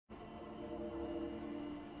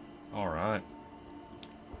Alright.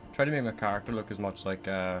 Try to make my character look as much like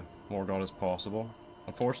Morgott as possible.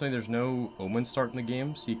 Unfortunately, there's no Omen start in the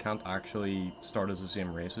game, so you can't actually start as the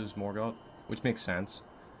same race as Morgott, which makes sense.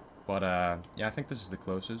 But yeah, I think this is the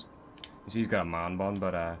closest. You see he's got a man bun,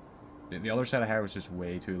 but the other set of hair was just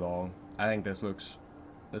way too long. I think this looks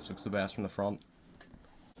the best from the front.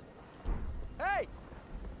 Hey!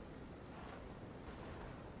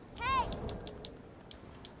 Hey!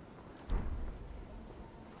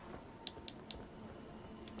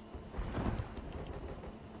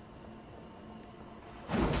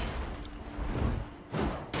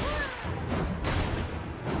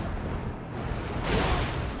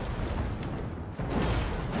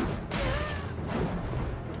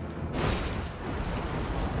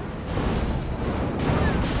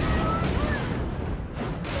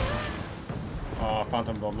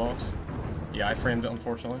 Phantom blood loss. Yeah, I framed it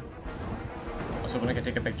unfortunately. I was hoping I could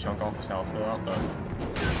take a big chunk off his health for that, but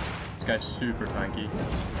this guy's super tanky.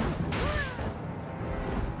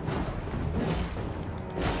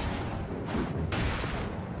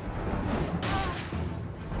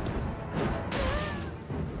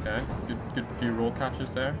 Okay, good few roll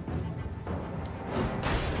catches there.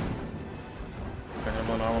 Can I have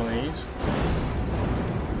one of these?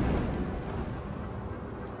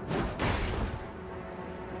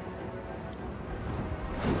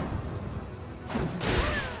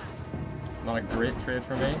 Not a great trade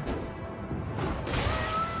for me.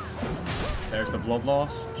 There's the blood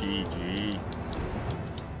loss. GG.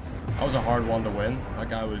 That was a hard one to win. That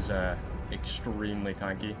guy was extremely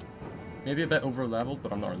tanky. Maybe a bit over leveled,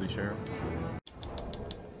 but I'm not really sure.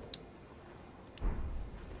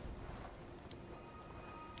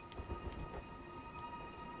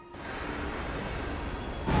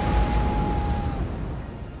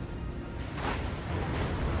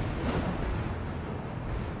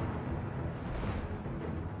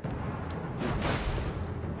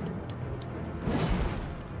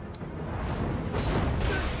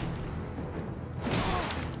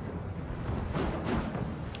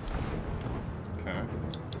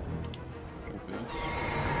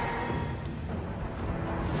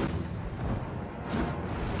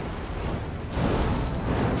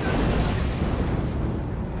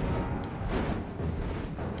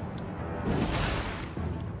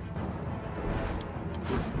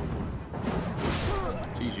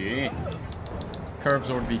 GG. Curve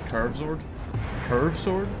Sword v Curve Sword? Curve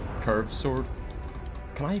Sword? Curve Sword?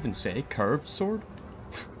 Can I even say Curve Sword?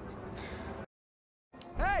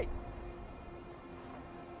 Hey!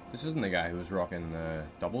 This isn't the guy who was rocking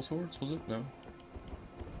double swords, was it? No.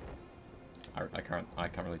 I can't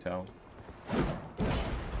really tell.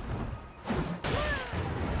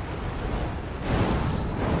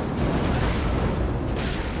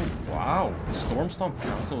 Wow, the Storm Stomp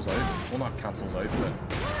cancels out. Well, not cancels out, but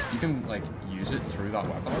you can like use it through that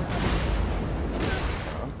weapon.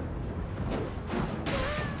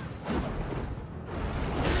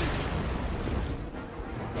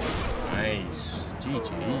 Nice, GG.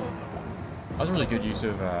 That was a really good use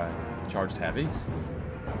of charged heavies.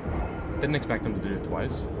 Didn't expect them to do it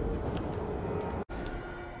twice.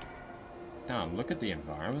 Damn, look at the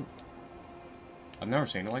environment. I've never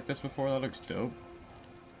seen it like this before. That looks dope.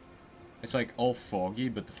 It's like all foggy,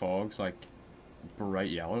 but the fog's like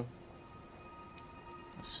bright yellow.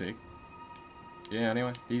 That's sick. Yeah,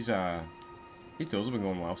 anyway, these duels have been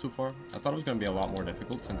going well so far. I thought it was going to be a lot more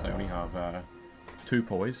difficult since I only have 2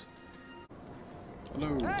 poise.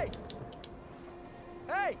 Hello. Hey!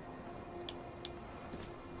 Hey!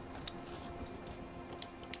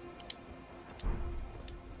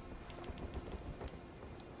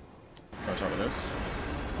 Try some of this.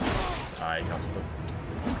 Ah, he cancelled it.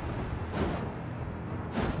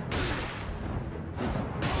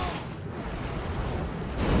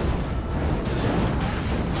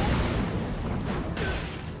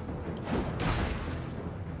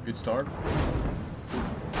 Good start.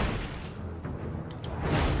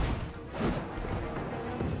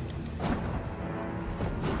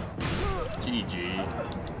 GG.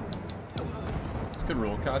 Good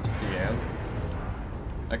roll catch at the end.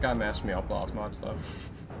 That guy messed me up last match though.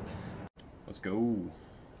 Let's go.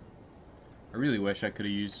 I really wish I could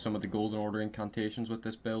have used some of the Golden Order incantations with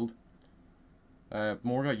this build.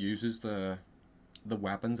 Morgott uses the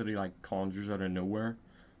weapons that he like conjures out of nowhere,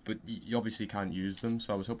 but you obviously can't use them,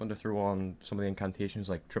 so I was hoping to throw on some of the incantations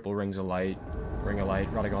like Triple Rings of Light, Ring of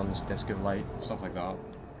Light, Radagon's Disc of Light, stuff like that.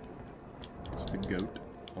 It's the goat.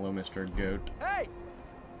 Hello, Mr. Goat. Hey!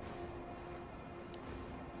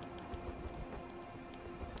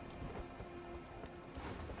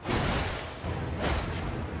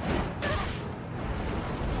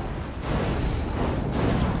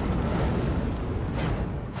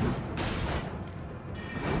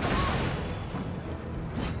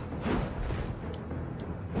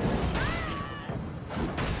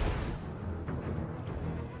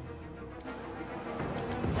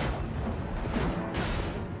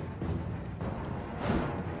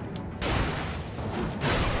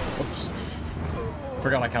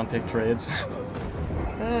 Forgot I can't take trades.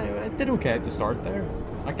 I did okay at the start there.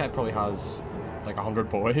 That guy probably has like 100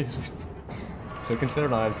 poise. So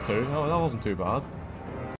considering I have 2, oh, that wasn't too bad.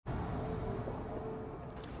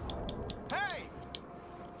 Hey!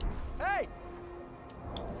 Hey!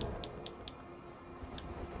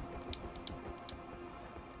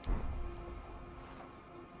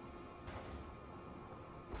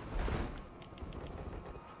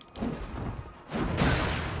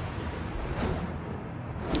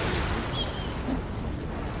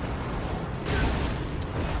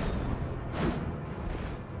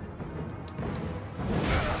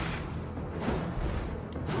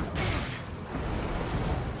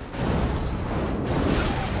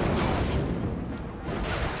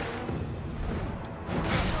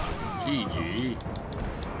 GG.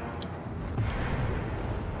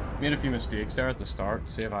 Made a few mistakes there at the start.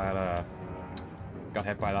 See if I had got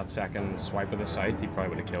hit by that second swipe of the scythe, he probably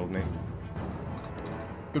would have killed me.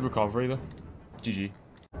 Good recovery though. GG.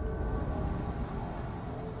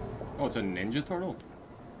 Oh, it's a ninja turtle?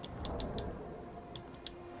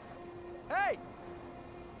 Hey!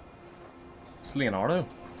 It's Leonardo.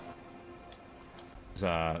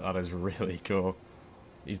 That is really cool.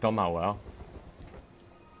 He's done that well.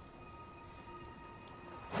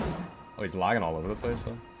 Oh, he's lagging all over the place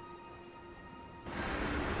though.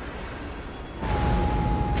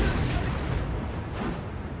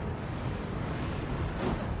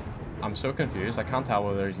 I'm so confused. I can't tell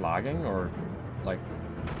whether he's lagging or like.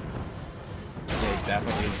 Yeah,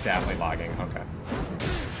 he's definitely lagging. Okay.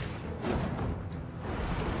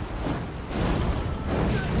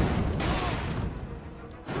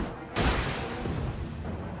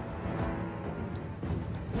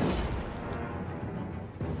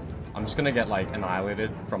 I'm just gonna get like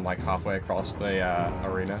annihilated from like halfway across the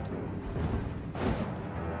arena.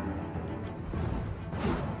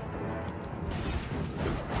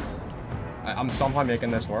 I'm somehow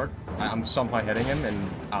making this work. I'm somehow hitting him in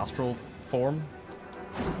astral form.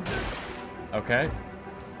 Okay.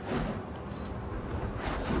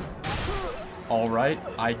 Alright,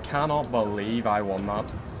 I cannot believe I won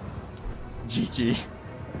that. GG.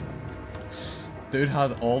 Dude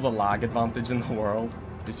had all the lag advantage in the world.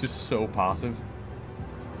 It's just so passive.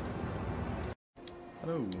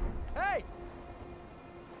 Hello. Hey!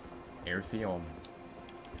 Erdtree on.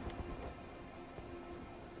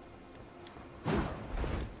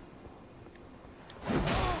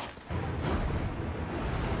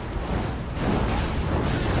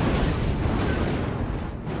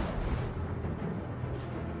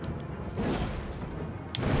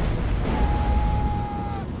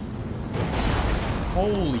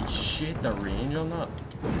 Holy shit, the range on that.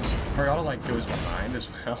 I forgot it like goes behind as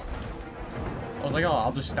well. I was like, oh,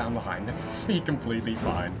 I'll just stand behind him. Be completely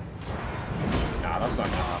fine. Nah, that's not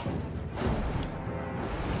gonna happen.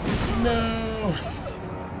 No!